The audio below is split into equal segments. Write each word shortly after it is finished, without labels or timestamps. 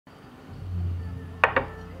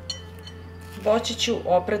voće ću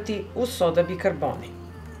oprati u soda bikarboni.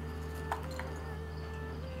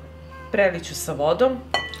 Preliću ću sa vodom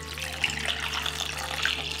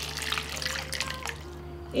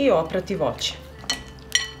i oprati voće.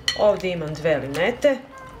 Ovde imam 2 limete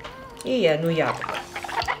i 1 jabuku.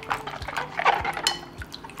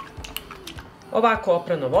 Ovako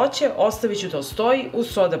oprano voće ostavit ću da stoji u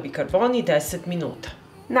soda bikarboni 10 minuta.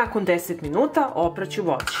 Nakon 10 minuta opraću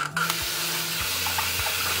voće.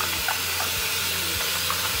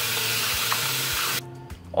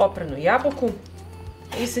 Opranu jabuku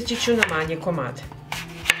iseći ću na manje komade.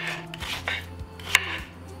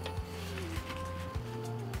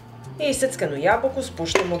 Iseckanu jabuku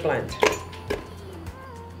spuštam u blender.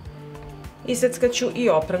 Iseckat ću i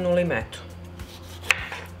opranu limetu.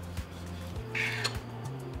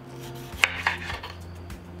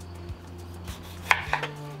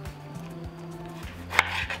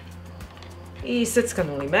 I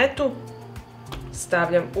iseckanu limetu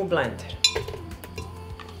stavljam u blender.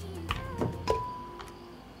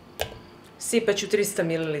 Sipat ću 300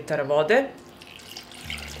 ml vode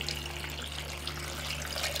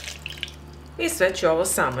i sve ću ovo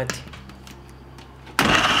samleti.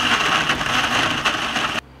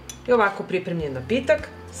 I ovako pripremljen napitak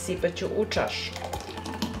sipat ću u čašu.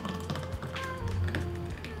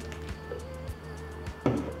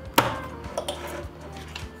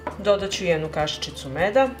 Dodat ću 1 kašičicu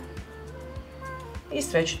meda i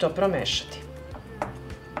sve ću to promešati.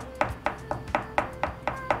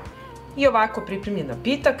 I ovako pripremljen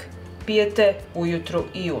napitak pijete ujutru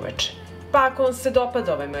i uveče. Pa ako vam se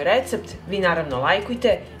dopada ovaj moj recept, vi naravno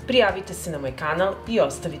lajkujte, prijavite se na moj kanal i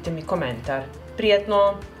ostavite mi komentar.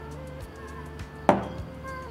 Prijetno!